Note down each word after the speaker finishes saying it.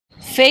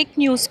Fake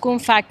நியூஸ்க்கும்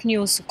fact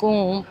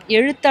நியூஸுக்கும்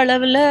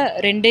எழுத்தளவில்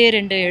ரெண்டு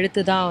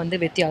எழுத்து தான் வந்து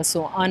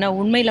வித்தியாசம். ஆனால்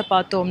உண்மையில்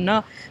பார்த்தோம்னா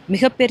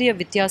மிகப்பெரிய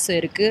வித்தியாசம்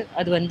இருக்குது.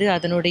 அது வந்து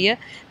அதனுடைய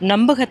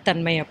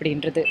நம்பகத்தன்மை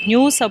அப்படின்றது.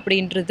 நியூஸ்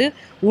அப்படின்றது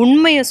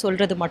உண்மையை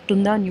சொல்கிறது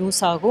மட்டும்தான்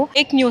நியூஸ் ஆகும்.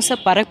 ஃபேக் நியூஸை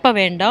பரப்ப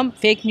வேண்டாம்,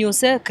 ஃபேக்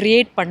நியூஸை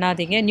க்ரியேட்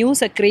பண்ணாதீங்க,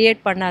 நியூஸை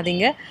க்ரியேட்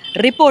பண்ணாதீங்க,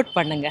 ரிப்போர்ட்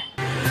பண்ணுங்கள்.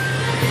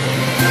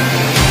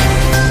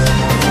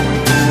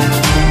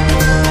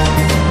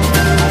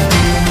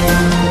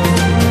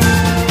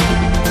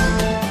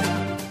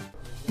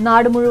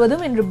 நாடு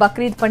முழுவதும் இன்று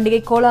பக்ரீத் பண்டிகை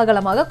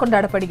கோலாகலமாக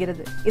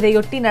கொண்டாடப்படுகிறது.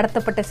 இதையொட்டி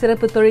நடத்தப்பட்ட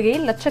சிறப்பு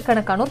தொழுகையில்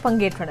லட்சக்கணக்கானோர்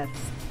பங்கேற்றனர்.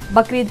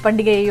 பக்ரீத்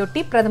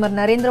பண்டிகையையொட்டி பிரதமர்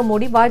நரேந்திர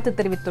மோடி வாழ்த்து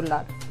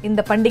தெரிவித்துள்ளார்.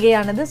 இந்த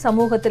பண்டிகையானது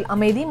சமூகத்தில்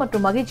அமைதி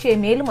மற்றும் மகிழ்ச்சியை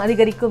மேலும்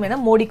அதிகரிக்கும் என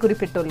மோடி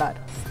குறிப்பிட்டுள்ளார்.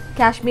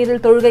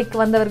 காஷ்மீரில் தொழுகைக்கு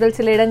வந்தவர்கள்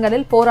சில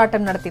இடங்களில்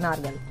போராட்டம்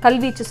நடத்தினார்கள்.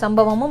 கல்வீச்சு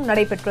சம்பவமும்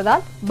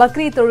நடைபெற்றதால்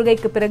பக்ரீத்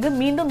தொழுகைக்கு பிறகு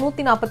மீண்டும்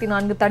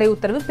 144 தடை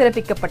உத்தரவு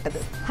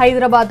பிறப்பிக்கப்பட்டது.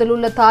 ஹைதராபாத்தில்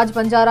உள்ள தாஜ்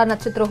பஞ்சாரா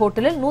நட்சத்திர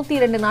ஹோட்டலில்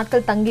 102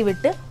 நாட்கள்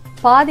தங்கிவிட்டு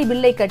பாதி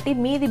பில்லை கட்டி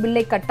மீதி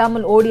பில்லை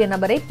கட்டாமல் ஓடிய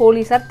நபரை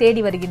போலீசார்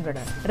தேடி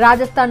வருகின்றனர்.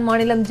 ராஜஸ்தான்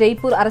மாநிலம்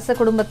ஜெய்ப்பூர் அரச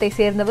குடும்பத்தை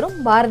சேர்ந்தவரும்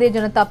பாரதிய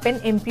ஜனதா பெண்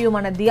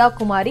எம்பியுமான தியா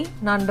குமாரி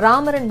நான்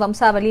ராமரின்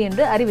வம்சாவளி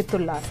என்று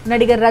அறிவித்துள்ளார்.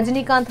 நடிகர்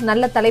ரஜினிகாந்த்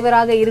நல்ல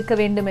தலைவராக இருக்க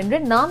வேண்டும் என்று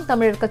நாம்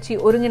தமிழர் கட்சி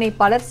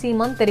ஒருங்கிணைப்பாளர்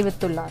சீமான்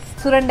தெரிவித்துள்ளார்.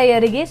 சுரண்டை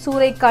அருகே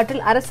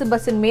சூறைக்காற்றில் அரசு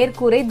பஸ்ஸின்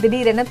மேற்கூரை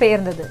திடீரென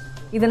பெயர்ந்தது.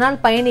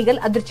 இதனால்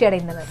பயணிகள் அதிர்ச்சி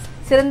அடைந்தனர்.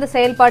 சிறந்த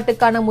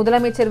செயல்பாட்டுக்கான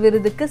முதலமைச்சர்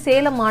விருதுக்கு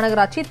சேலம்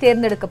மாநகராட்சி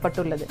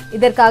தேர்ந்தெடுக்கப்பட்டுள்ளது.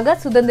 இதற்காக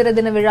சுதந்திர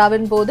தின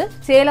விழாவின் போது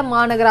சேலம்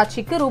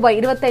மாநகராட்சிக்கு ரூபாய்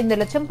 25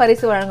 லட்சம்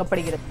பரிசு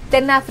வழங்கப்படுகிறது.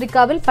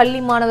 தென்னாப்பிரிக்காவில்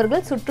பள்ளி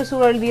மாணவர்கள்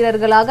சுற்றுச்சூழல்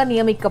வீரர்களாக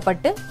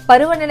நியமிக்கப்பட்டு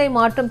பருவநிலை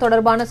மாற்றம்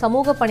தொடர்பான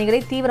சமூக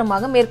பணிகளை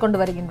தீவிரமாக மேற்கொண்டு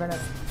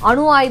வருகின்றனர்.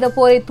 அணு ஆயுத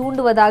போரை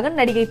தூண்டுவதாக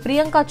நடிகை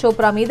பிரியங்கா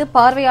சோப்ரா மீது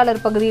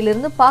பார்வையாளர்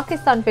பகுதியிலிருந்து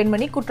பாகிஸ்தான்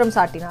பெண்மணி குற்றம்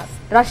சாட்டினார்.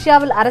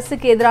 ரஷ்யாவில்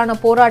அரசுக்கு எதிரான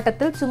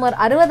போராட்டத்தில் சுமார்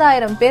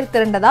 60,000 பேர்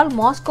திரண்டதால்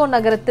மாஸ்கோ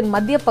நகரத்தின்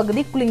மத்திய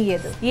பகுதி குலுங்கியது.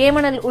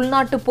 ஏமனில்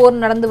உள்நாட்டு போர்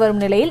நடந்து வரும்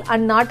நிலையில்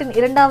அந்நாட்டின்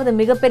இரண்டாவது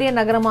மிகப்பெரிய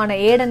நகரமான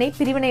ஏடனை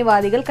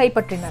பிரிவினைவாதிகள்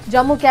கைப்பற்றினர்.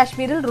 ஜம்மு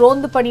காஷ்மீரில்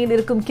ரோந்து பணியில்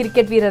இருக்கும்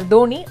கிரிக்கெட் வீரர்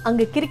தோனி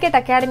அங்கு கிரிக்கெட்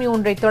அகாடமி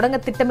ஒன்றை தொடங்க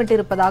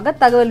திட்டமிட்டிருப்பதாக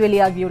தகவல்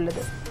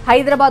வெளியாகியுள்ளது.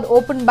 ஹைதராபாத்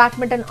ஓபன்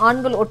பேட்மிண்டன்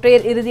ஆண்கள்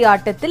ஒற்றையர் இறுதி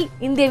ஆட்டத்தில்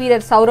இந்திய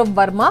வீரர் சௌரவ்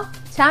வர்மா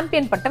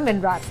சாம்பியன் பட்டம்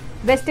வென்றார்.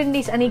 வெஸ்ட்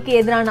இண்டீஸ் அணிக்கு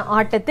எதிரான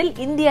ஆட்டத்தில்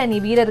இந்திய அணி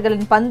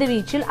வீரர்களின் பந்து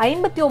வீச்சில்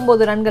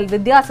 59 ரன்கள்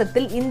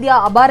வித்தியாசத்தில் இந்தியா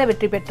அபார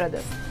வெற்றி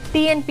பெற்றது.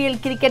 TNPL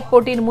கிரிக்கெட்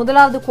போட்டியின்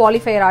முதலாவது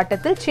குவாலிஃபயர்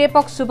ஆட்டத்தில்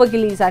சேபாக் சூப்பர்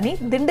கில்லீஸ் அணி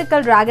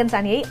திண்டுக்கல் டிராகன்ஸ்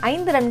அணியை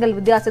 5 ரன்கள்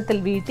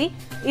வித்தியாசத்தில் வீழ்த்தி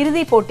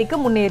இறுதிப் போட்டிக்கு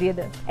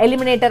முன்னேறியது.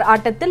 எலிமினேட்டர்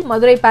ஆட்டத்தில்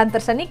மதுரை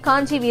பேந்தர்ஸ் அணி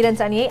காஞ்சி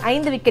வீரன்ஸ் அணியை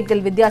 5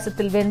 விக்கெட்கள்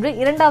வித்தியாசத்தில் வென்று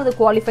இரண்டாவது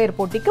குவாலிஃபயர்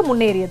போட்டிக்கு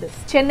முன்னேறியது.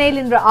 சென்னையில்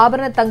இன்று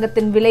ஆபரண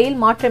தங்கத்தின் விலையில்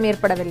மாற்றம்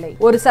ஏற்படவில்லை.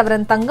 ஒரு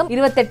சவரன் தங்கம்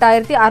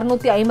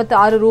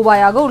 28,656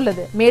 ரூபாயாக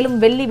உள்ளது. மேலும்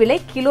வெள்ளி விலை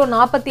கிலோ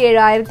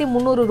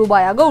 47,300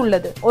 ரூபாயாக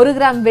உள்ளது. 1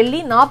 கிராம்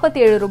வெள்ளி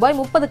 47 ரூபாய்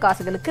 30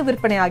 காசுகளுக்கு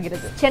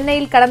விற்பனையாகிறது.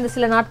 சென்னையில் கடந்த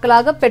சில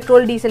நாட்களாக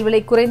பெட்ரோல் டீசல் விலை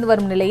குறைந்து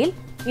வரும் நிலையில்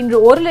இன்று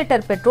 1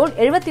 லிட்டர் பெட்ரோல்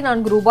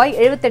 74 ரூபாய்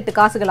 78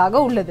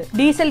 காசுகளாக உள்ளது.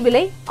 டீசல்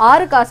விலை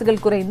 6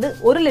 காசுகள் குறைந்து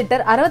 1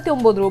 லிட்டர்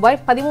 69 ரூபாய்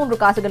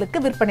 13 காசுகளுக்கு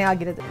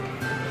விற்பனையாகிறது.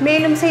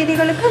 மேலும்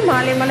செய்திகளுக்கு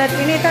மாலை மலர்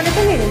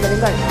இணையதளத்தில்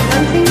இணைந்திருங்கள்.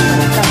 நன்றி,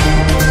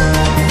 வணக்கம்.